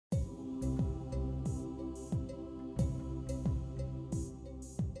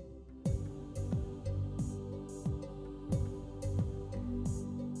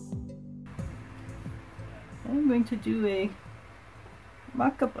going to do a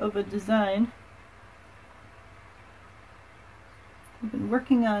mock-up of a design. I've been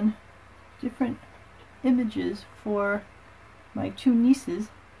working on different images for my two nieces,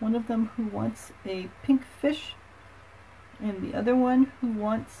 one of them who wants a pink fish and the other one who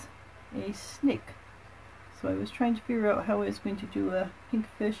wants a snake. So I was trying to figure out how I was going to do a pink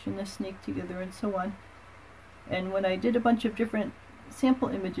fish and a snake together and so on. And when I did a bunch of different sample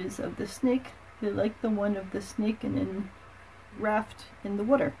images of the snake, they liked the one of the snake and in raft in the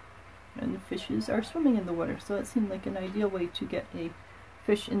water. And the fishes are swimming in the water, so it seemed like an ideal way to get a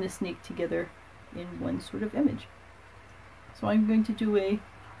fish and a snake together in one sort of image. So I'm going to do a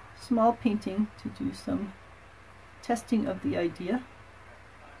small painting to do some testing of the idea.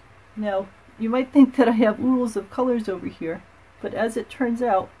 Now, you might think that I have oodles of colors over here, but as it turns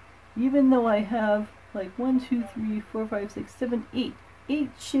out, even though I have like 1, 2, 3, 4, 5, 6, 7, 8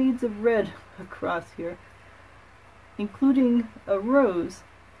 shades of red across here, including a rose,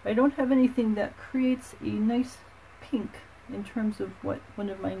 I don't have anything that creates a nice pink in terms of what one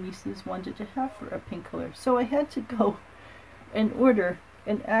of my nieces wanted to have for a pink color. So I had to go and order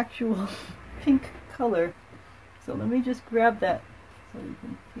an actual pink color. So let me just grab that so you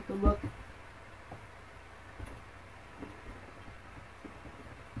can take a look.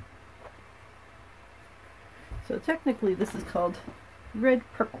 So technically this is called red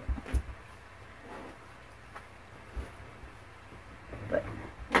purple, but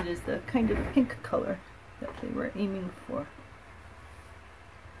it is the kind of pink color that they were aiming for.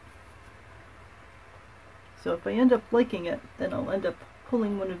 So if I end up liking it, then I'll end up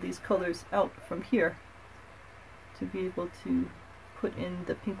pulling one of these colors out from here to be able to put in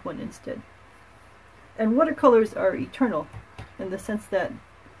the pink one instead. And watercolors are eternal in the sense that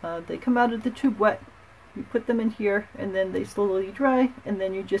they come out of the tube wet, you put them in here, and then they slowly dry, and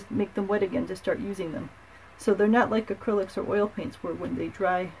then you just make them wet again to start using them. So they're not like acrylics or oil paints where when they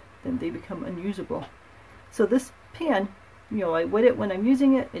dry, then they become unusable. So this pan, you know, I wet it when I'm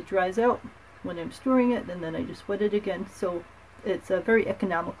using it, it dries out when I'm storing it, and then I just wet it again. So it's very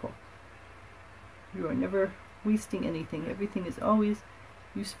economical. You are never wasting anything. Everything is always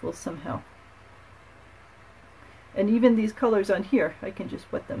useful somehow. And even these colors on here, I can just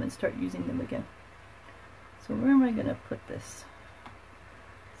wet them and start using them again. So where am I going to put this?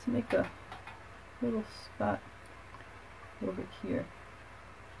 Let's make a little spot over here.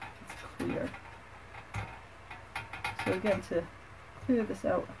 It's clear. So again, to clear this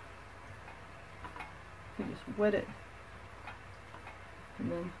out, you just wet it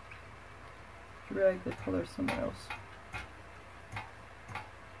and then drag the color somewhere else.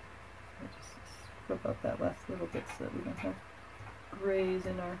 I just scrub out that last little bit so that we don't have grays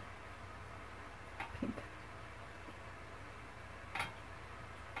in our pink.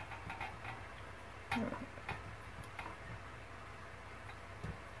 Alright.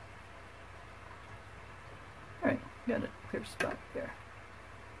 Alright, got a clear spot there.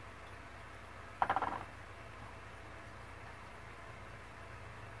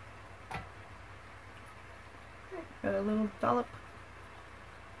 Got a little dollop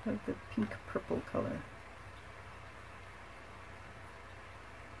of the pink purple color.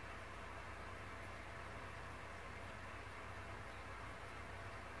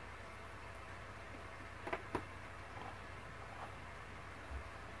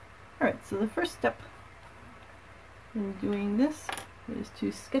 Alright, so the first step in doing this is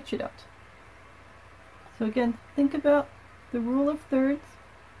to sketch it out. So again, think about the rule of thirds.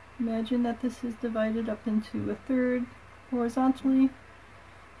 Imagine that this is divided up into a third horizontally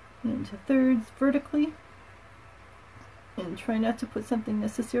and into thirds vertically. And try not to put something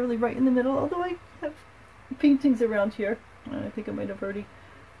necessarily right in the middle, although I have paintings around here. I think I might have already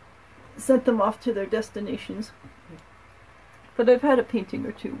sent them off to their destinations. But I've had a painting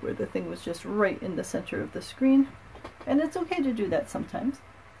or two where the thing was just right in the center of the screen. And it's okay to do that sometimes.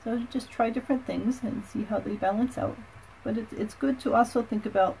 So just try different things and see how they balance out. But it's good to also think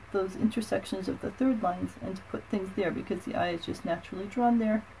about those intersections of the third lines and to put things there because the eye is just naturally drawn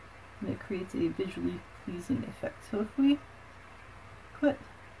there and it creates a visually pleasing effect. So if we put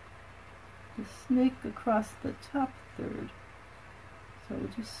the snake across the top third, so we'll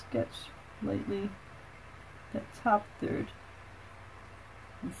just sketch lightly that top third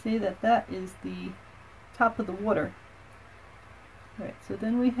and say that that is the top of the water. Alright, so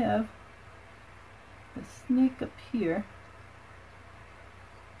then we have the snake up here.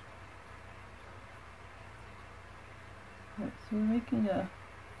 Right, so we're making a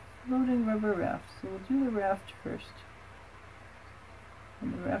floating rubber raft. So we'll do the raft first.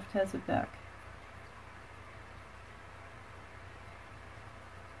 And the raft has a back.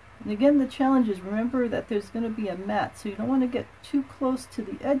 And again, the challenge is, remember that there's going to be a mat, so you don't want to get too close to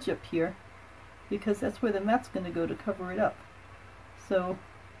the edge up here, because that's where the mat's going to go to cover it up. So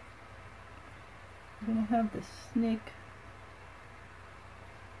I'm going to have the snake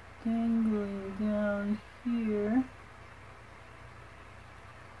dangling down here.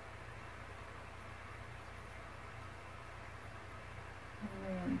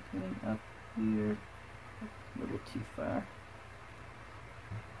 And coming up here. That's a little too far.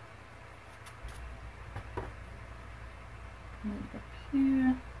 And up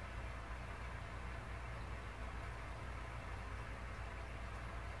here.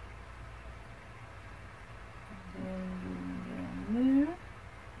 And down there.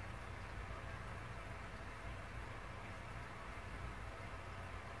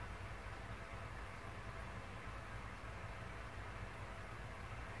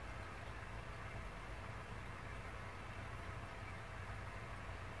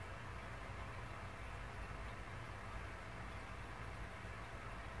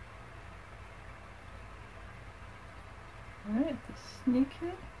 Alright, the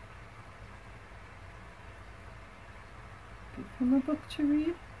snakehead. Give him a book to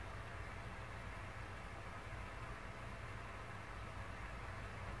read.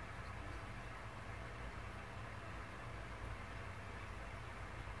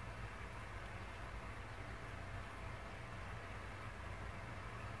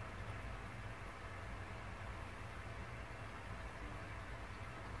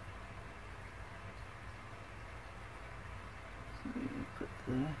 So we put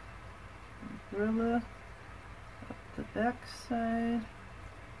the umbrella up the back side,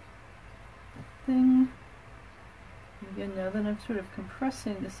 the thing. And again, now that I'm sort of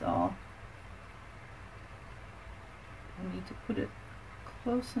compressing this all, I need to put it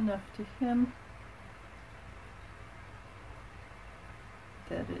close enough to him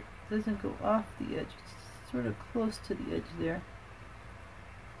that it doesn't go off the edge. It's sort of close to the edge there.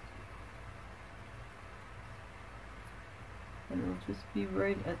 And it'll just be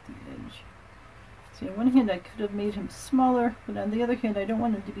right at the edge. See, on one hand I could have made him smaller, but on the other hand I don't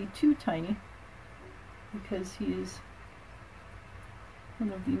want him to be too tiny, because he is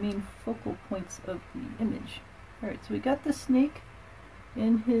one of the main focal points of the image. Alright, so we got the snake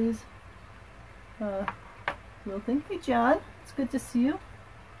in his little thing. Hey John, it's good to see you.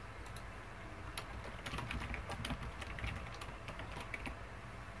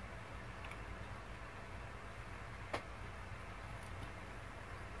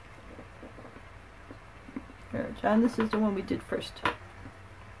 Here, John, this is the one we did first.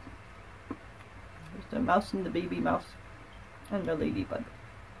 There's the mouse and the baby mouse and the ladybug.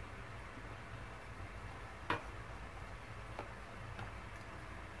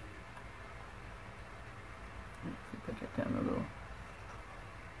 Put that down a little.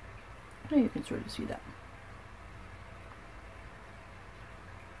 Now you can sort of see that.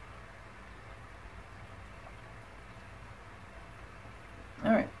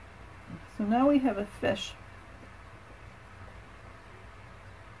 Alright, so now we have a fish.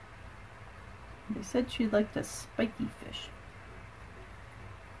 They said she liked a spiky fish.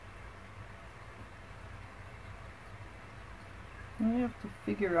 I have to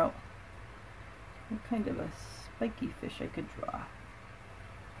figure out what kind of a spiky fish I could draw.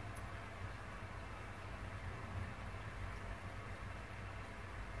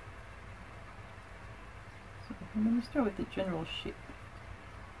 So I'm going to start with the general shape.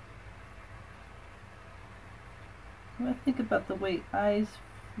 I'm going to think about the way eyes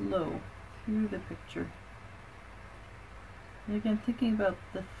flow through the picture. And again, thinking about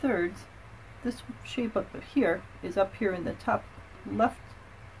the thirds, this shape up here is up here in the top left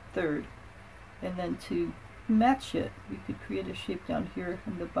third, and then to match it we could create a shape down here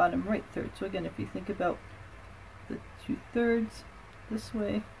in the bottom right third. So again, if you think about the 2/3 this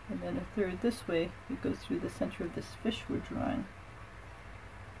way and then a third this way, it goes through the center of this fish we're drawing.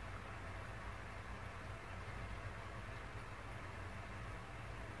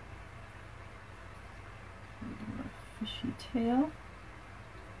 Fishy tail.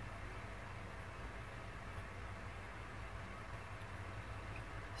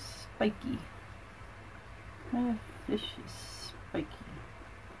 Spiky. My fish is spiky.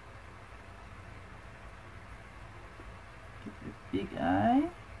 Give it a big eye.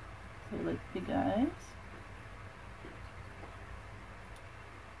 So I like big eyes.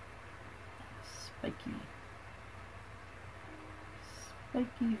 Spiky.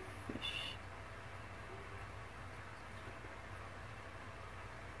 Spiky fish.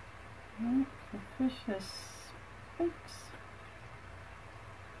 The fish has spikes.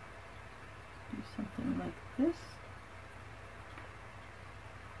 Do something like this.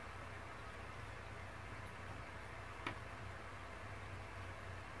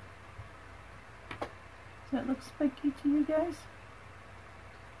 that look spiky to you guys?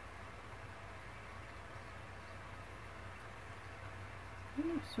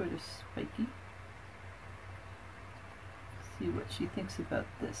 Sort of spiky. See what she thinks about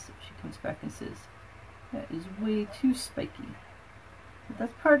this. If she comes back and says, that is way too spiky. But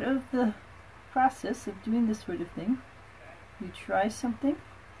that's part of the process of doing this sort of thing. You try something,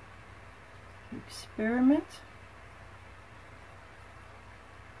 you experiment,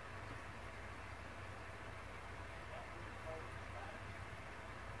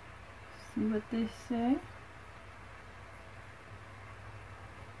 see what they say.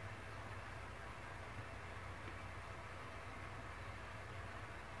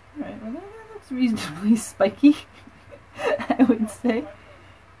 Alright, well that looks reasonably spiky, I would say.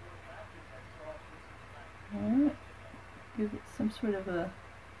 Alright, give it some sort of a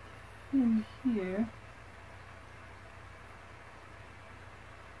fin here.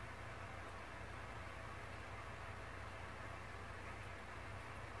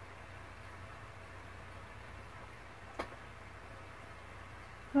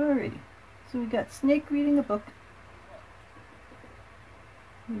 Alrighty, so we got snake reading a book.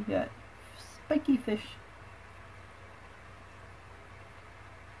 We got spiky fish.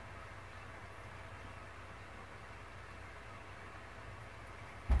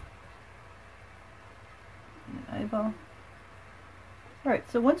 And an eyeball.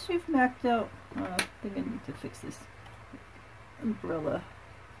 Alright, so once you've mapped out, I think I need to fix this umbrella.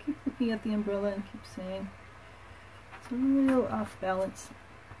 Keep looking at the umbrella and keep saying it's a little off balance.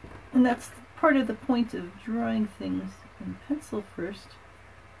 And that's part of the point of drawing things in pencil first,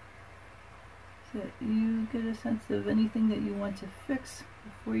 so that you get a sense of anything that you want to fix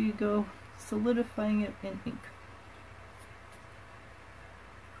before you go solidifying it in ink.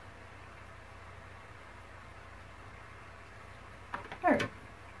 Alright, I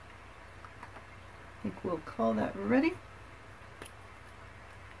think we'll call that ready.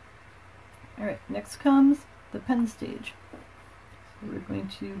 Alright, next comes the pen stage. So we're going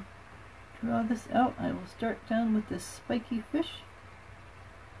to draw this out. I will start down with this spiky fish.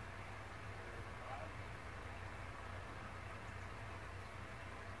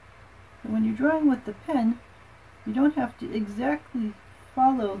 And when you're drawing with the pen, you don't have to exactly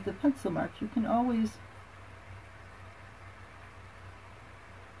follow the pencil marks. You can always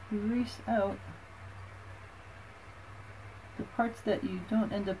erase out the parts that you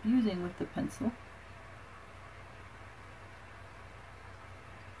don't end up using with the pencil.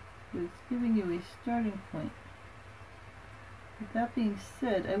 But it's giving you a starting point. With that being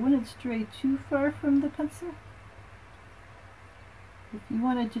said, I wouldn't stray too far from the pencil. If you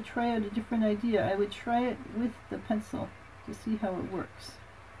wanted to try out a different idea, I would try it with the pencil to see how it works.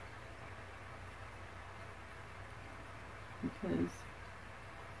 Because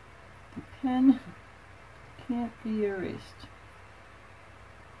the pen can't be erased.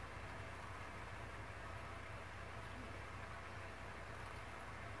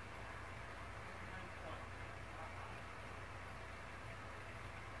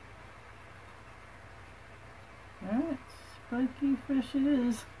 Alright, spiky fish it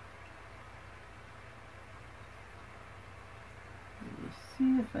is. We'll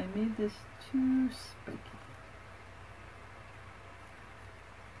see if I made this too spiky.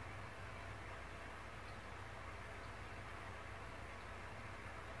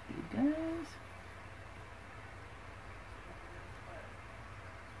 You guys.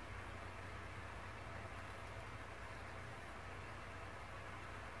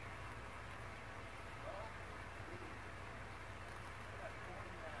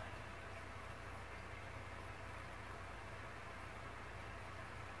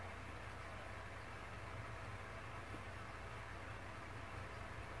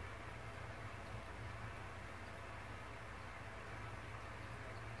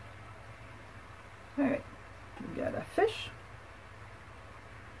 Alright, we got a fish.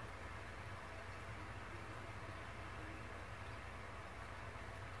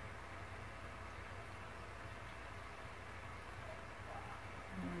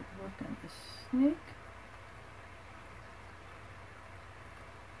 And work on the snake.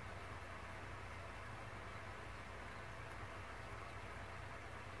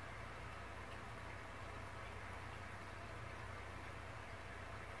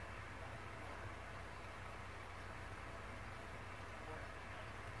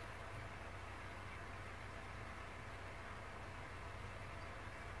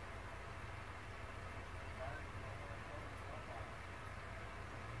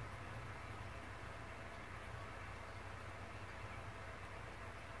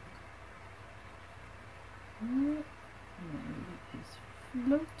 And his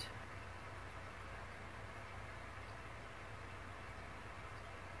float.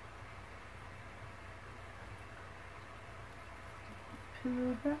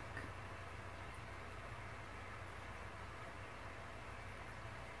 little back.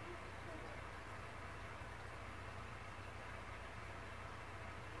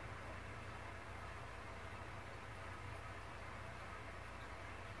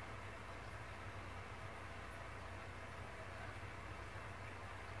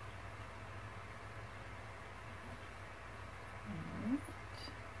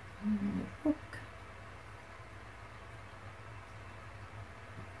 And the book.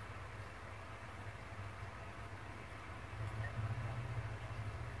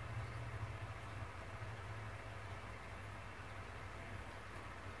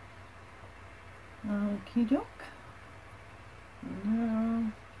 Okie doke.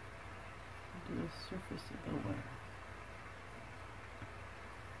 Now do the surface of the water.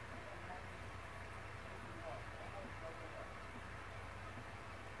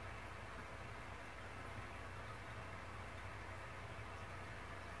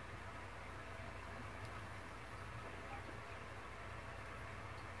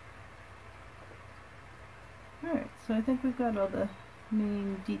 Alright, so I think we've got all the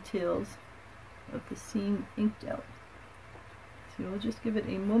main details of the scene inked out. So we'll just give it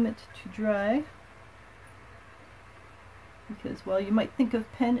a moment to dry, because while you might think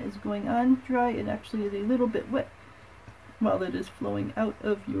of pen as going on dry, it actually is a little bit wet while it is flowing out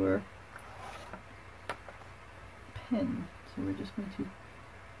of your pen. So we're just going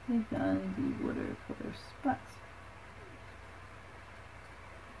to ink on the watercolor spots.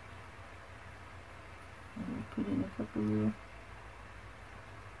 And we'll put in a couple little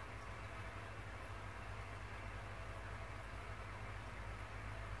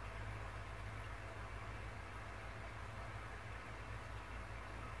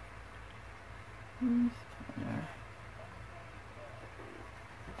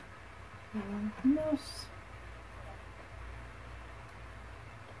mouse.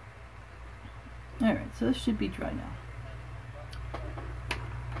 Alright, so this should be dry now.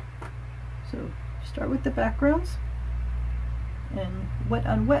 So start with the backgrounds, and wet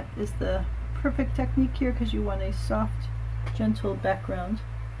on wet is the perfect technique here because you want a soft, gentle background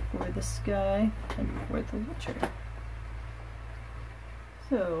for the sky and for the water.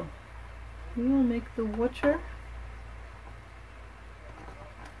 So we will make the water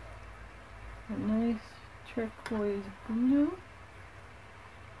a nice turquoise blue.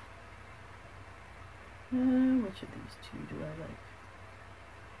 Which of these two do I like?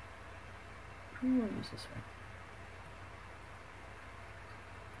 I'll use this one.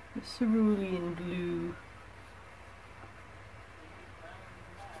 The cerulean blue.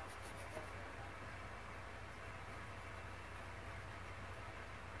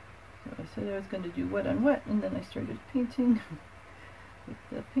 So I said I was going to do wet on wet, and then I started painting with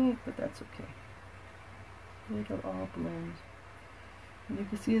the paint, but that's okay. It'll all blend. And you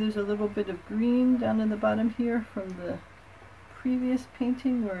can see there's a little bit of green down in the bottom here from the previous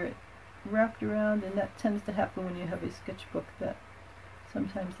painting where it wrapped around, and that tends to happen when you have a sketchbook, that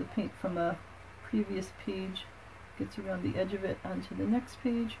sometimes the paint from a previous page gets around the edge of it onto the next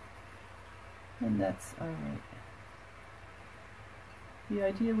page, and that's alright. The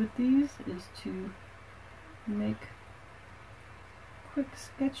idea with these is to make quick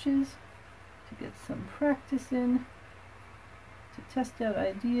sketches, to get some practice in, to test out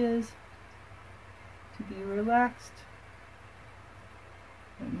ideas, to be relaxed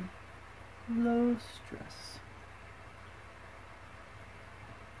and low stress.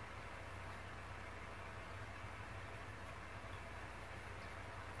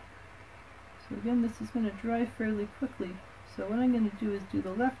 So again, this is going to dry fairly quickly. So what I'm going to do is do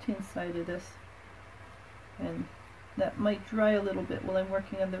the left hand side of this, and that might dry a little bit while I'm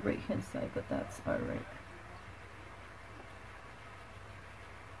working on the right hand side, but that's alright.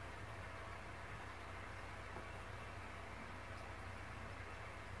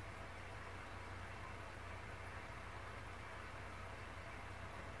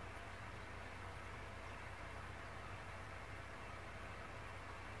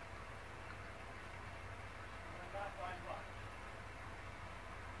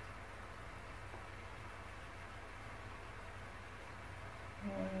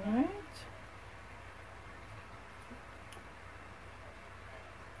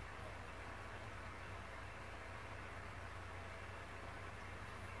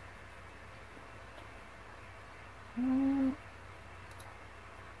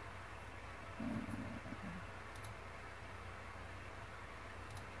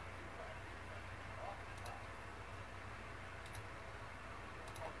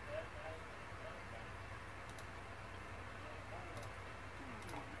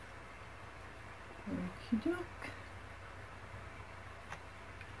 Okey-doke.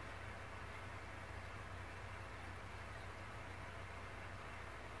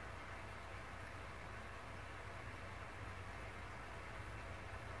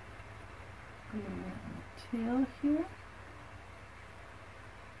 tail here.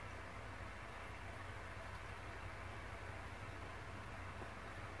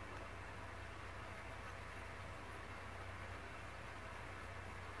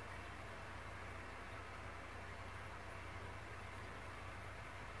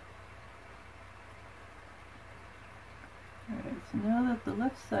 Alright, so now that the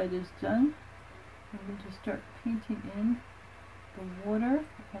left side is done, I'm going to start painting in the water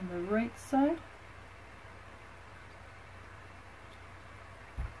on the right side.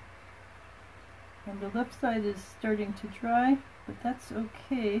 And the left side is starting to dry, but that's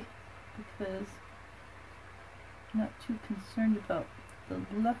okay because I'm not too concerned about the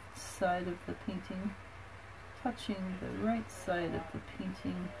left side of the painting touching the right side of the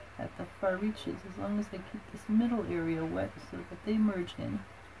painting at the far reaches. As long as I keep this middle area wet so that they merge in,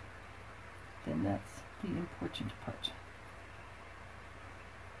 then that's the important part.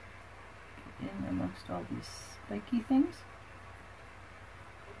 Get in amongst all these spiky things.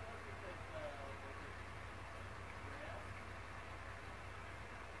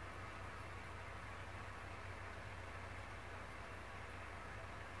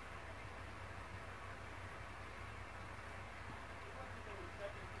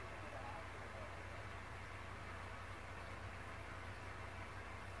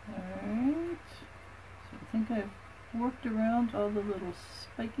 I think I've worked around all the little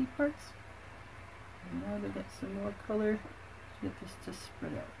spiky parts, and now to get some more color to get this to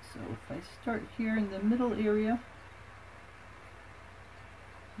spread out. So if I start here in the middle area,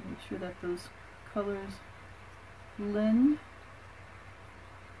 make sure that those colors blend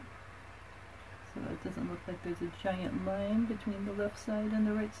so it doesn't look like there's a giant line between the left side and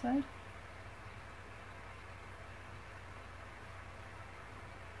the right side.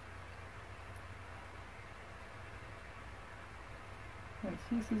 Alright,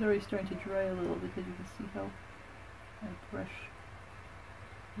 so this is already starting to dry a little because you can see how I brush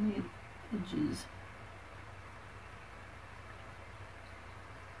the edges.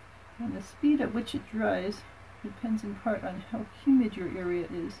 And the speed at which it dries depends in part on how humid your area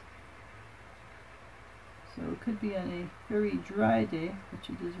is. So it could be on a very dry day, which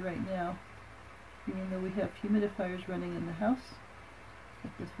it is right now, even though we have humidifiers running in the house,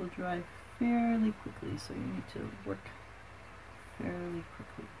 but this will dry fairly quickly, so you need to work fairly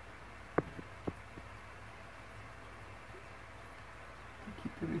quickly to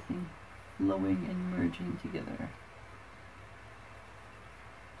keep everything flowing and merging together.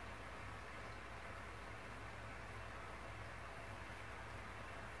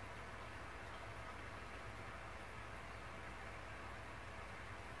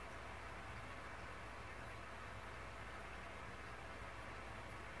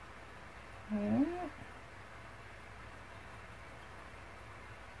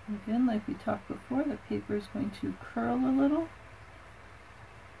 Again, like we talked before, the paper is going to curl a little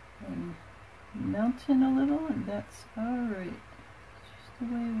and mountain a little, and that's alright. It's just the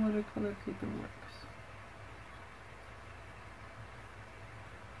way watercolor paper works.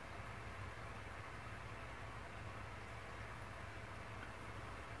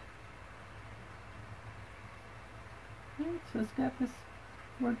 Right, so it's got this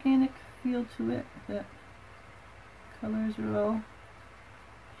organic feel to it. The colors are all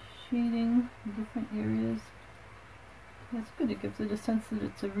shading in different areas. That's good. It gives it a sense that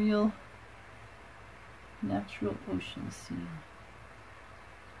it's a real natural ocean scene.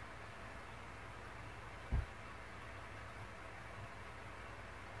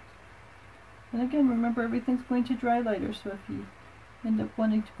 And again, remember, everything's going to dry lighter, so if you end up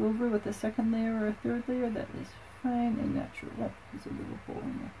wanting to go over with a second layer or a third layer, that is fine and natural. Oh, there's a little hole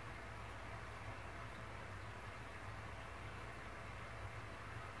in there.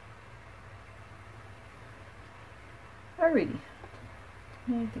 Alrighty,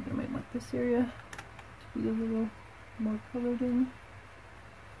 I think I might want this area to be a little more colored in.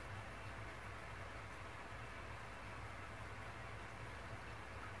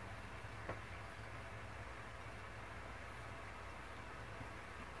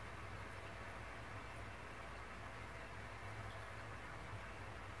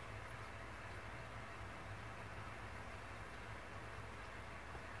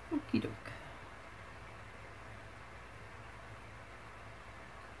 Okie doke.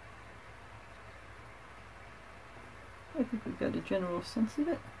 I think we've got a general sense of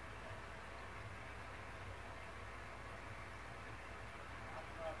it.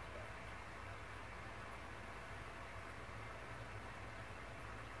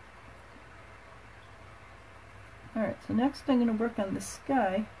 Alright, so next I'm going to work on the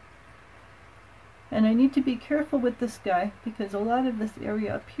sky. And I need to be careful with the sky because a lot of this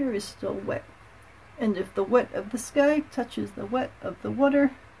area up here is still wet. And if the wet of the sky touches the wet of the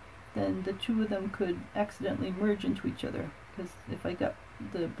water, then the two of them could accidentally merge into each other. Because if I got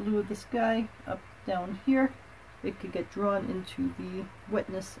the blue of the sky up down here, it could get drawn into the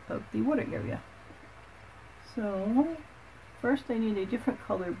wetness of the water area. So first I need a different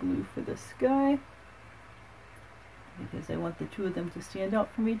color blue for the sky, because I want the two of them to stand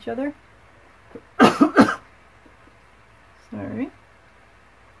out from each other. Sorry.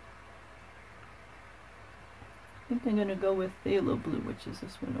 I think I'm going to go with phthalo blue, which is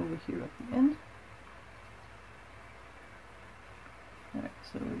this one over here at the end. Alright,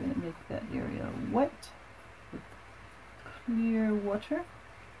 so we're going to make that area wet with clear water.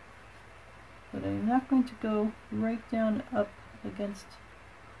 But I'm not going to go right down up against,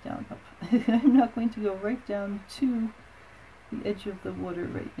 down up. I'm not going to go right down to the edge of the water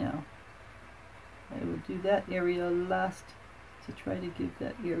right now. I will do that area last to try to give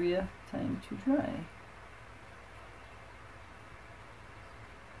that area time to dry.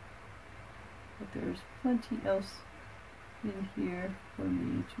 But there's plenty else in here for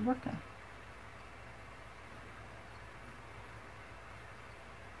me to work on.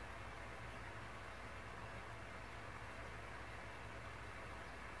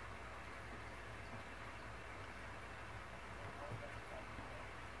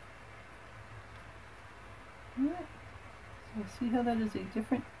 Alright, so see how that is a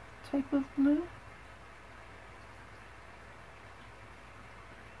different type of blue?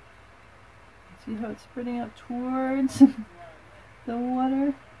 See how it's spreading out towards the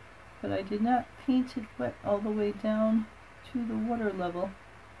water? But I did not paint it wet all the way down to the water level.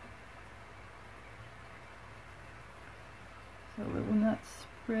 So it will not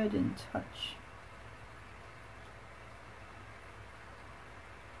spread and touch.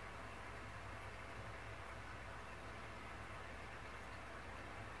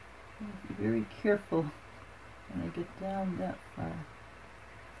 I'll be very careful when I get down that far.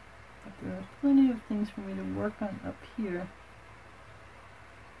 But there are plenty of things for me to work on up here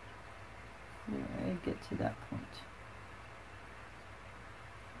where I get to that point.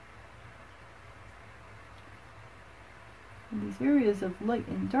 And these areas of light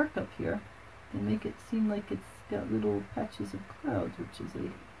and dark up here, they make it seem like it's got little patches of clouds, which is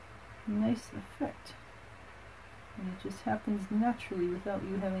a nice effect. And it just happens naturally without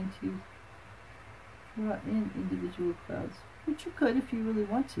you having to draw in individual clouds, which you could if you really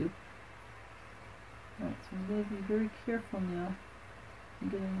want to. Alright, so I'm going to be very careful now. I'm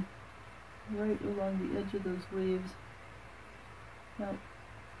getting right along the edge of those waves without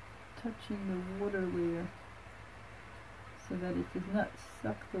touching the water layer, so that it does not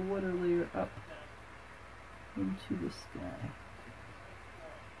suck the water layer up into the sky.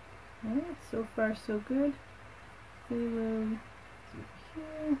 Alright, so far so good. Phthalo over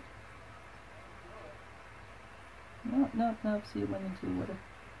here. No, see it went into the water.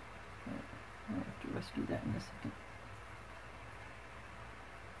 Alright, I'll have to rescue that in a second.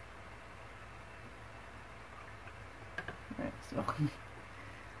 Alright, so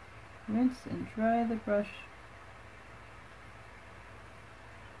rinse and dry the brush.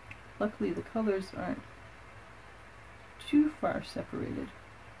 Luckily the colors aren't too far separated.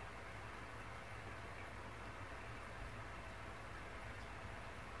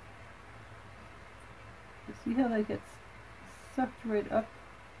 You see how that gets sucked right up?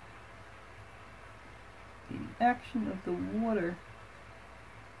 The action of the water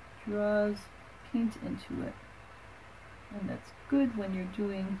draws paint into it. And that's good when you're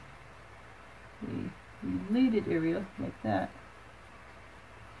doing a related area like that.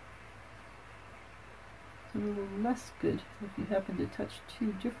 It's a little less good if you happen to touch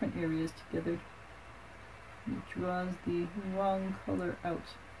two different areas together. It draws the wrong color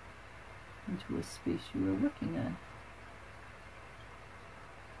out into a space you are working on.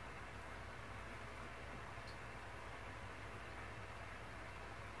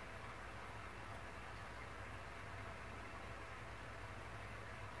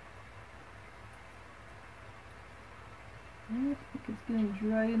 I think it's getting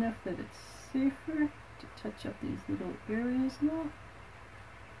dry enough that it's safer to touch up these little areas now.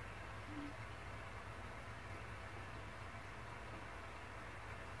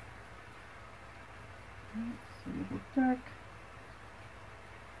 It's a little dark.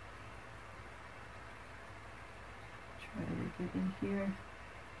 Try to get in here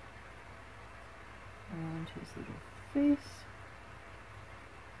around his little face.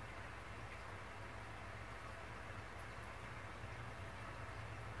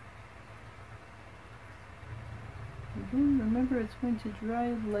 Again, remember it's going to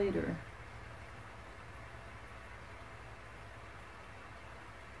dry later.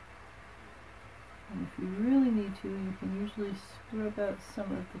 if you really need to, you can usually scrub out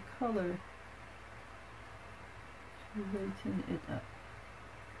some of the color to lighten it up.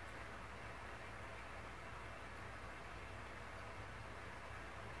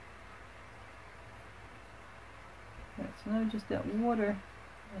 Alright, so now I just got water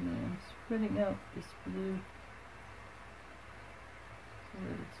and then spreading out this blue so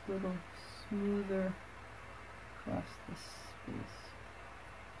that it's a little smoother across the space.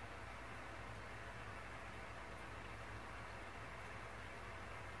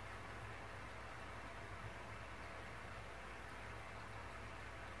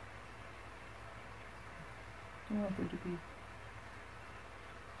 Don't want there to be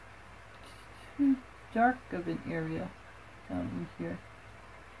too dark of an area down in here.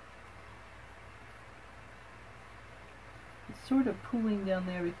 It's sort of pooling down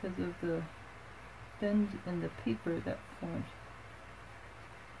there because of the bend in the paper that formed.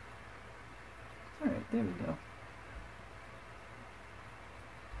 Alright, there we go.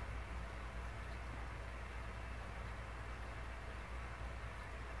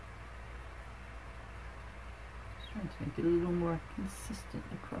 Just trying to make it a little more consistent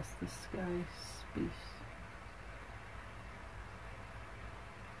across the sky space.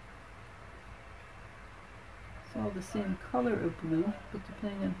 It's all the same color of blue, but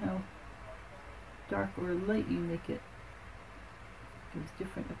depending on how dark or light you make it, gives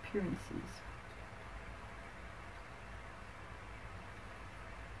different appearances.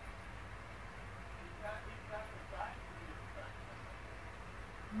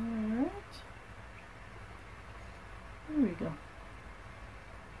 Alright. There we go.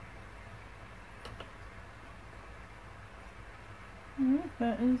 Alright,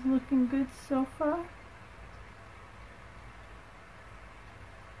 that is looking good so far.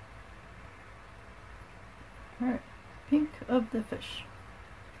 Alright, pink of the fish.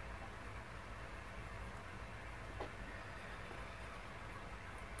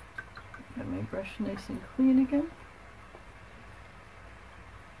 Got my brush nice and clean again.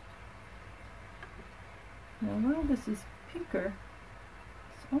 Now while this is pinker,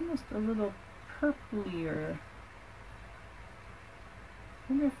 it's almost a little purplier.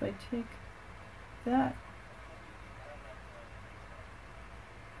 I wonder if I take that,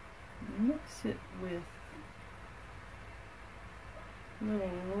 mix it with a little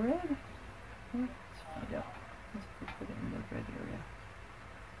red. Let's find out. Let's put it in the red area.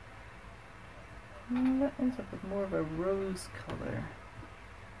 And that ends up with more of a rose color.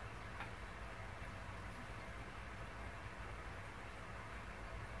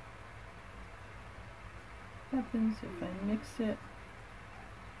 What happens if I mix it?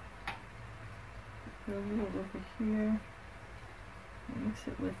 Put a little over here. And mix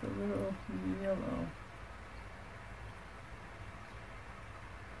it with a little yellow.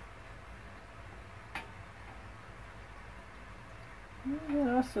 And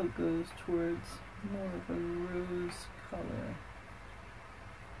that also goes towards more of a rose color.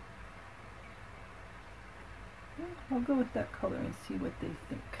 I'll go with that color and see what they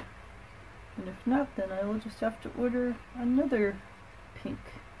think. And if not, then I will just have to order another pink.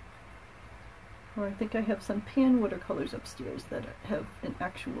 Or I think I have some pan watercolors upstairs that have an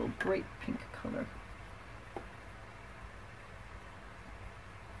actual bright pink color.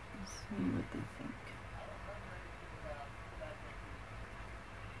 Let's see what they think.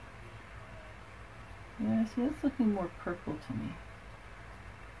 Yeah, see, that's looking more purple to me.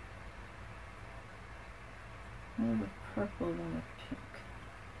 More of a purple than a pink.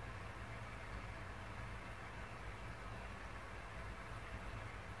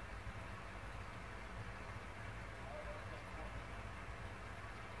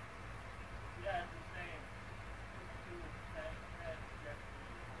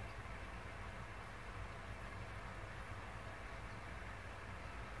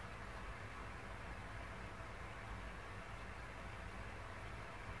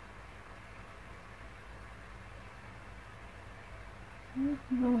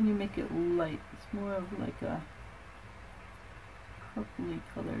 Even when you make it light, it's more of like a purpley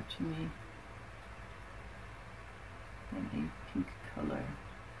color to me than a pink color.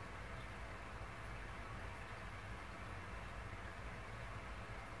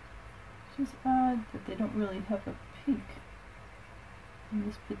 Which is odd that they don't really have a pink in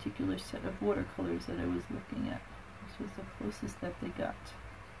this particular set of watercolors that I was looking at. This was the closest that they got.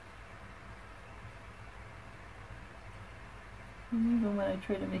 And even when I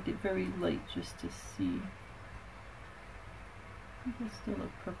try to make it very light just to see, it's still a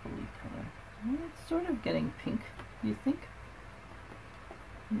purpley color. Well, it's sort of getting pink, you think?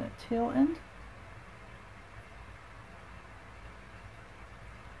 On that tail end.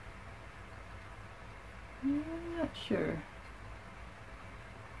 not sure.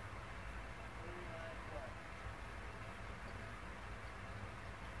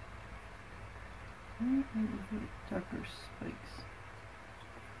 Where are the darker spikes?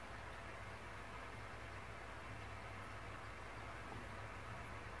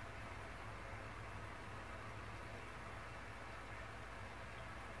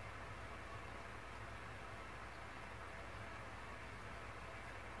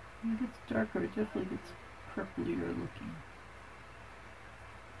 When it gets darker, it definitely gets purplier looking.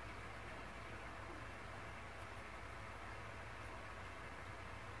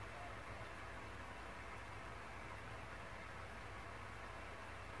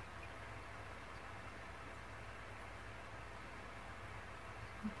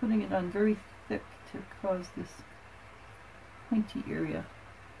 I'm putting it on very thick to cause this pointy area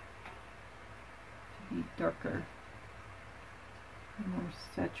to be darker and more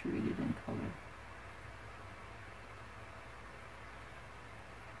saturated in color.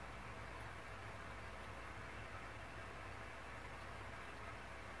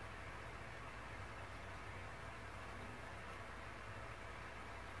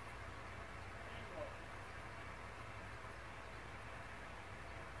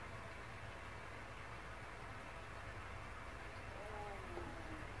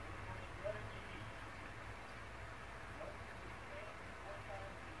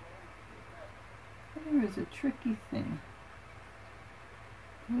 Color is a tricky thing.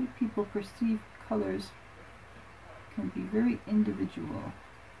 The way people perceive colors can be very individual.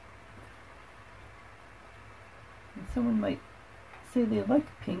 And someone might say they like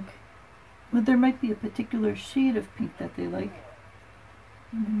pink, but there might be a particular shade of pink that they like,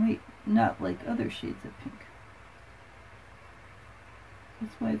 and they might not like other shades of pink.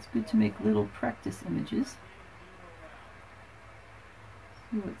 That's why it's good to make little practice images.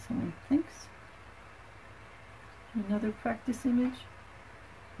 See what someone thinks. Another practice image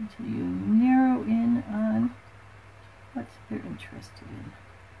until you narrow in on what they're interested in.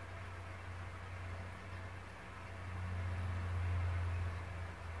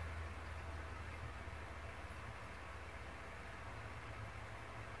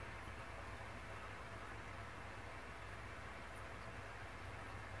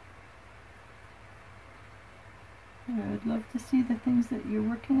 I'd love to see the things that you're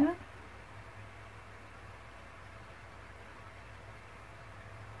working on.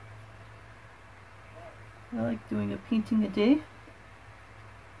 I like doing a painting a day.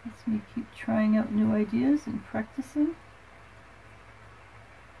 Lets me keep trying out new ideas and practicing.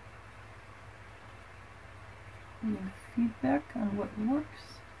 Getting feedback on what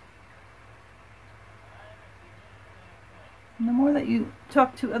works. And the more that you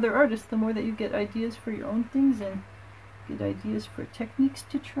talk to other artists, the more that you get ideas for your own things and get ideas for techniques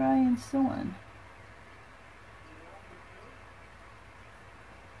to try and so on.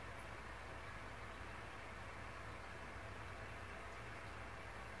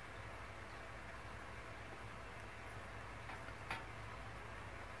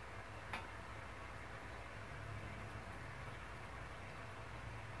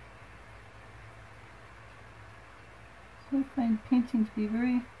 I find painting to be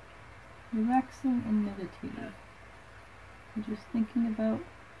very relaxing and meditative. I'm just thinking about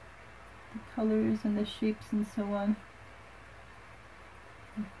the colors and the shapes and so on.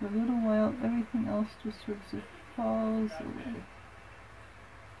 And for a little while, everything else just sort of falls away.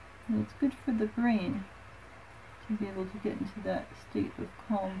 And it's good for the brain to be able to get into that state of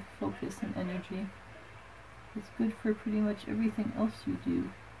calm focus and energy. It's good for pretty much everything else you do.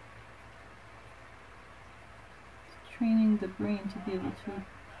 Training the brain to be able to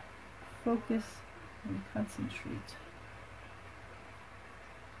focus and concentrate.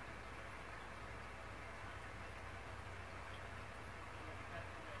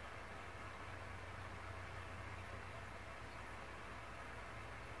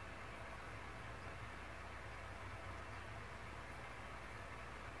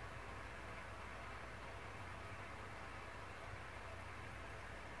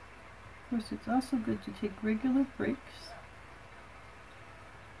 Of course, it's also good to take regular breaks.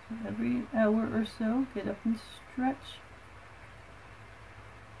 So every hour or so, get up and stretch.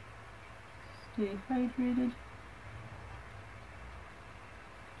 Stay hydrated.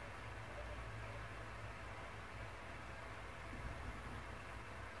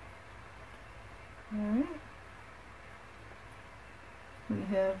 Alright. We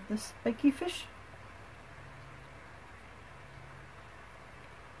have the spiky fish.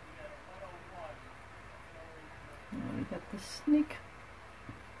 And we got the snake.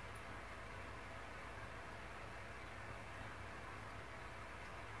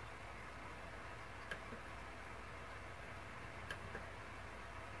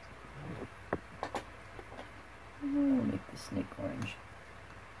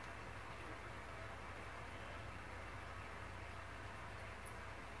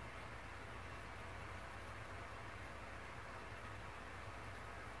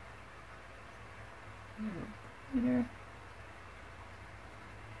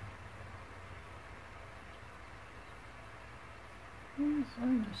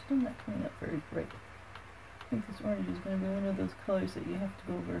 orange is still not coming up very bright. I think this orange is going to be one of those colors that you have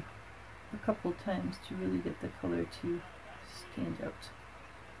to go over a couple times to really get the color to stand out.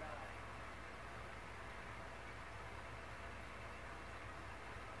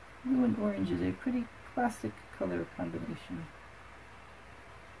 Blue and orange is a pretty classic color combination.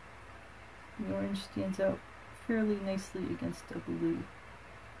 The orange stands out fairly nicely against a blue.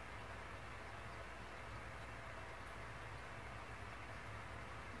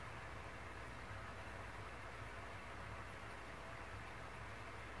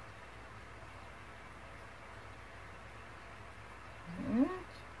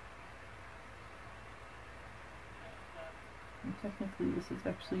 And technically this is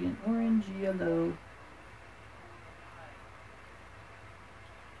actually an orange yellow.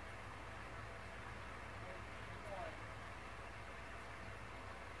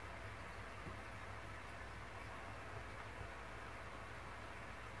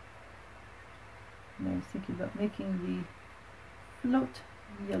 And I was thinking about making the float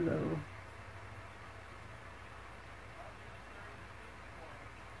yellow.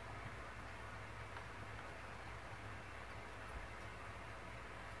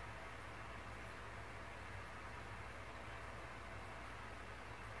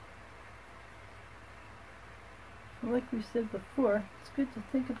 Like we said before, it's good to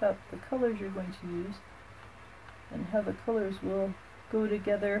think about the colors you're going to use and how the colors will go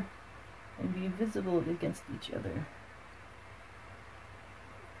together and be visible against each other.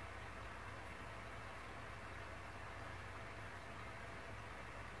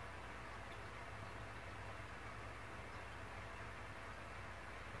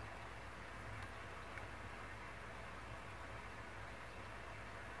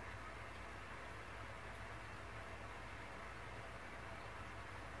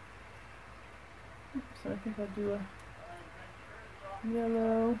 So I think I'll do a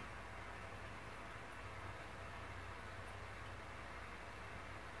yellow,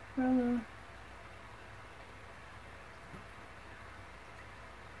 yellow,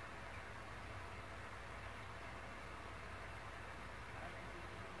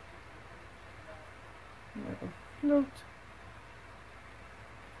 float.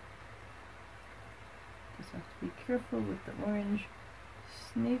 Just have to be careful with the orange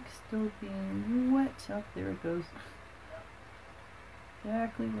snake still being wet. Oh, there it goes.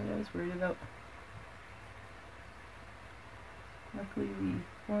 Exactly what I was worried about. Luckily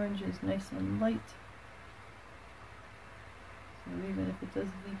the orange is nice and light, so even if it does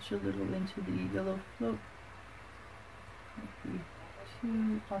leach a little into the yellow float, it won't be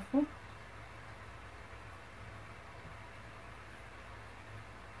too awful.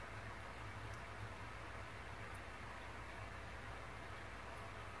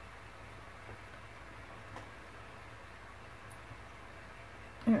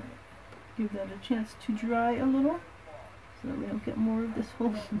 Alright, give that a chance to dry a little so that we don't get more of this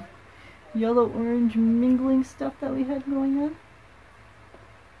whole yellow-orange mingling stuff that we had going on.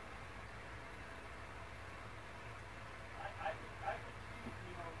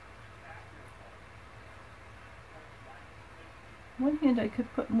 On one hand, I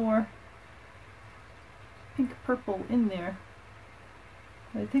could put more pink purple in there.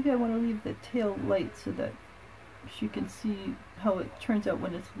 I think I want to leave the tail light so that she can see how it turns out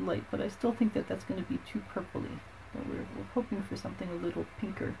when it's light, but I still think that that's going to be too purpley. So we're hoping for something a little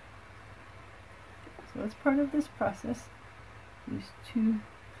pinker. So as part of this process is to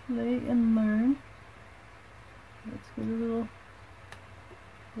play and learn. Let's get a little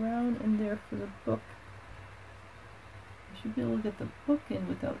brown in there for the book. I should be able to get the book in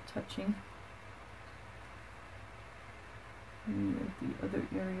without touching any of the other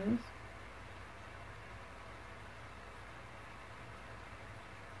areas.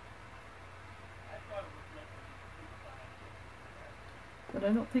 But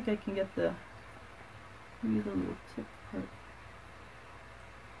I don't think I can get the little tip part.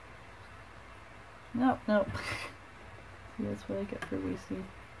 Nope, nope. See, that's what I get for wasting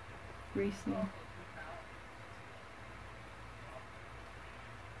greasy.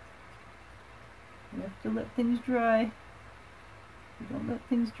 You have to let things dry. If you don't let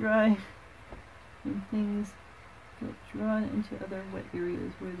things dry, then things get drawn into other wet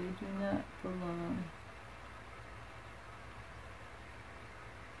areas where they do not belong.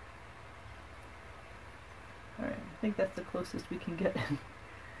 Alright, I think that's the closest we can get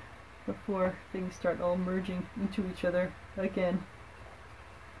before things start all merging into each other again.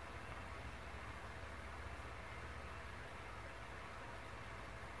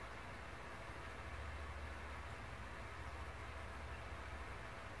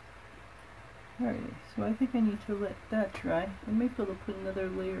 Alright, so I think I need to let that dry. I might be able to put another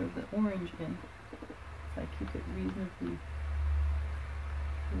layer of the orange in if I keep it reasonably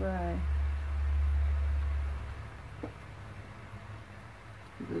dry.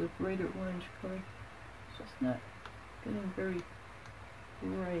 Because of the brighter orange color, it's just not getting very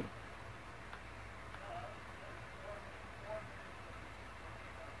bright.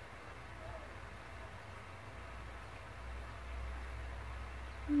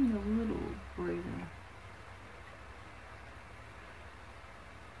 A little brighter.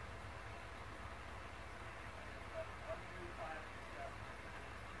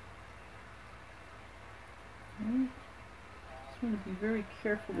 Okay. Just want to be very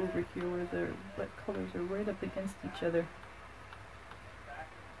careful over here where the wet colors are right up against each other.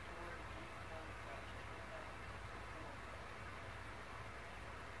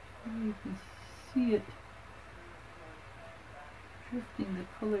 And you can see it drifting the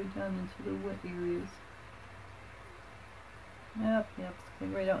color down into the wet areas. Yep, it's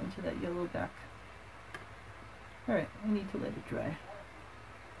going right out into that yellow back. Alright, I need to let it dry.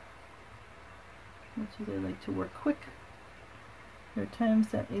 Much as I like to work quick, there are times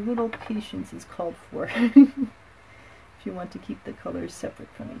that a little patience is called for if you want to keep the colors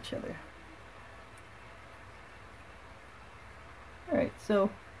separate from each other. Alright, so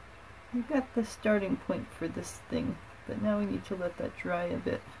we've got the starting point for this thing, but now we need to let that dry a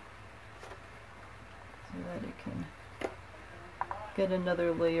bit so that it can get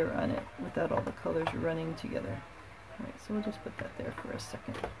another layer on it without all the colors running together. Alright, so we'll just put that there for a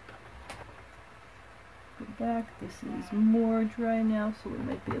second. Go back, this is more dry now, so we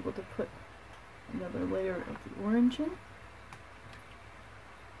might be able to put another layer of the orange in.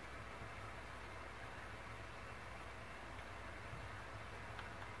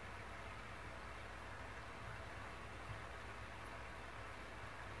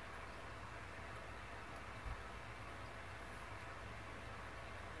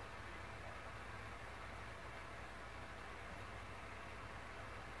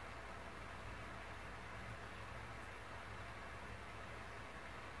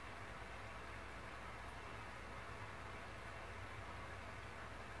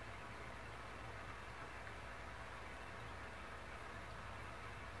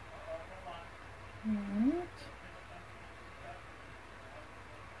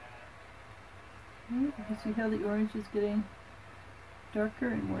 You can see how the orange is getting darker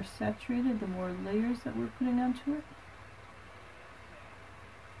and more saturated the more layers that we're putting onto it.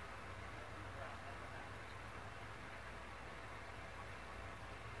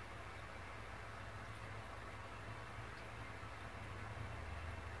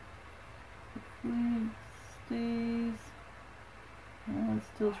 Hopefully it stays. It's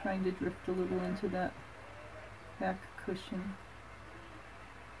still trying to drift a little into that back cushion.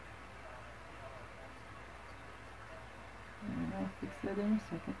 And I'll fix that in a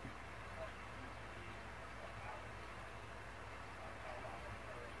second.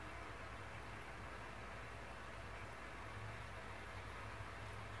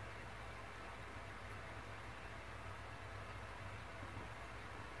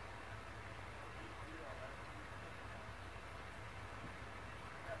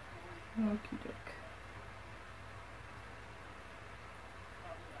 Okie doke.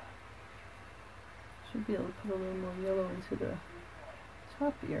 Should be able to put a little more yellow into the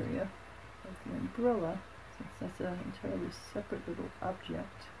top area of the umbrella, since that's an entirely separate little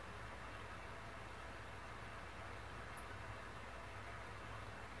object.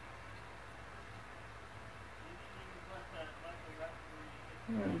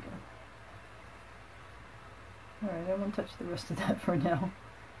 There we go. Alright, I won't touch the rest of that for now,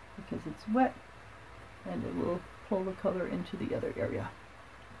 because it's wet, and it will pull the color into the other area.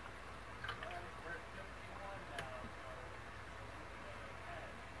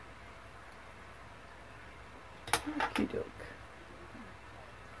 Okie doke.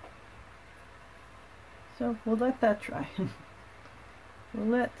 So we'll let that dry. We'll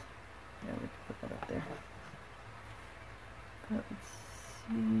let, yeah, we can put that up there. But let's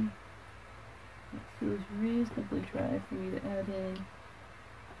see. It feels reasonably dry for me to add in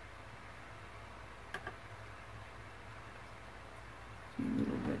some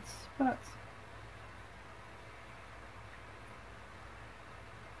little red spots.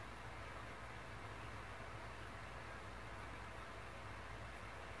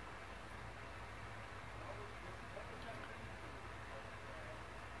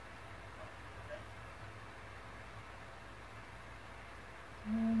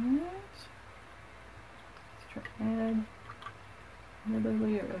 Add another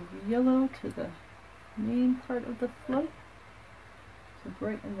layer of yellow to the main part of the float to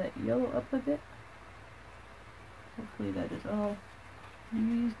brighten that yellow up a bit. Hopefully that is all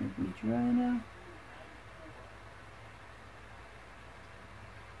reasonably dry now.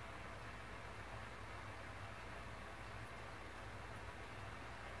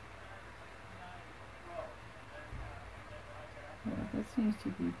 Well, that seems to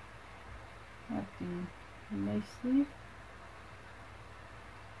be acting nicely.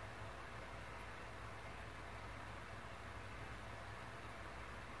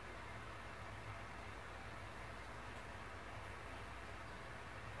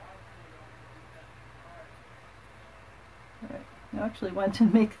 Alright, I actually wanted to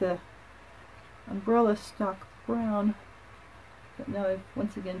make the umbrella stock brown, but now I've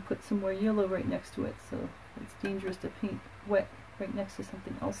once again put some more yellow right next to it, so it's dangerous to paint wet right next to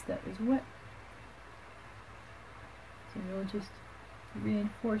something else that is wet. So we'll just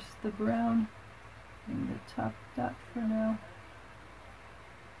reinforce the brown in the top dot for now,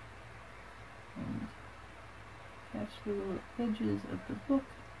 and catch the little edges of the book.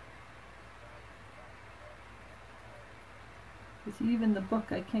 Because even the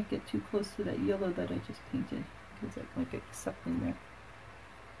book, I can't get too close to that yellow that I just painted, because that might get sucked in there.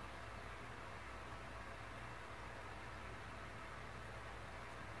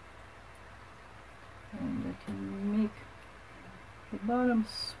 And I can make the bottom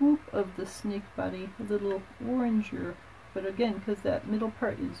swoop of the snake body a little oranger, but again, because that middle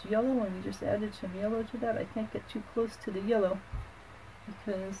part is yellow and we just added some yellow to that, I can't get too close to the yellow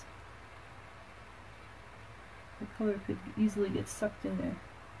because the color could easily get sucked in there.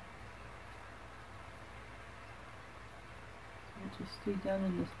 So I'll just stay down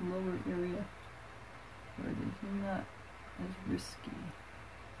in this lower area where it is not as risky.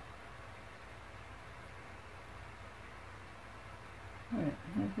 Alright,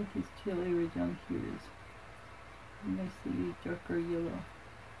 I think his tail area down here is nicely darker yellow.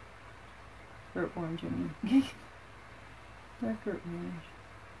 Or orange, I mean. Darker orange.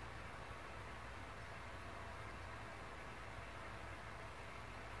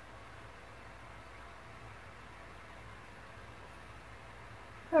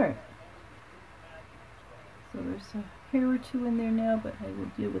 Alright. So there's a hair or two in there now, but I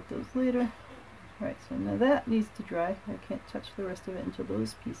will deal with those later. Alright, so now that needs to dry. I can't touch the rest of it until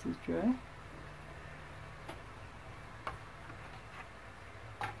those pieces dry.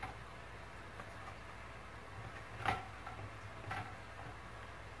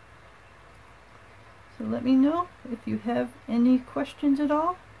 So let me know if you have any questions at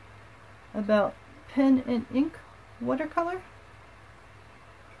all about pen and ink watercolor,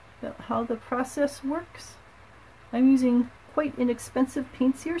 about how the process works. I'm using quite inexpensive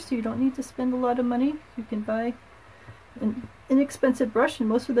paints here, so you don't need to spend a lot of money. You can buy an inexpensive brush, and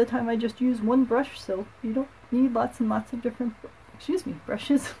most of the time I just use one brush, so you don't need lots and lots of different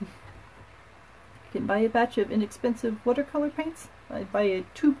brushes. You can buy a batch of inexpensive watercolor paints. I buy a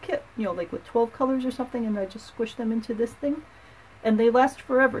tube kit, you know, like with 12 colors or something, and I just squish them into this thing, and they last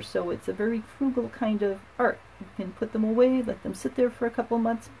forever, so it's a very frugal kind of art. You can put them away, let them sit there for a couple of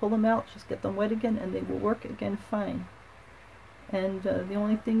months, pull them out, just get them wet again, and they will work again fine. And the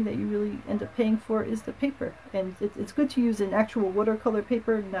only thing that you really end up paying for is the paper. And it's good to use an actual watercolor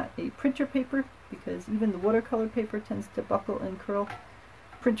paper, not a printer paper, because even the watercolor paper tends to buckle and curl.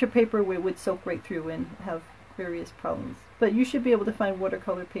 Printer paper would soak right through and have various problems. But you should be able to find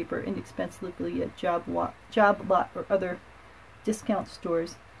watercolor paper inexpensively at Job Lot or other discount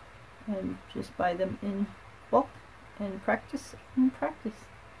stores, and just buy them in bulk and practice and practice.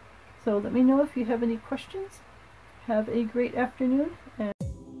 So let me know if you have any questions. Have a great afternoon. And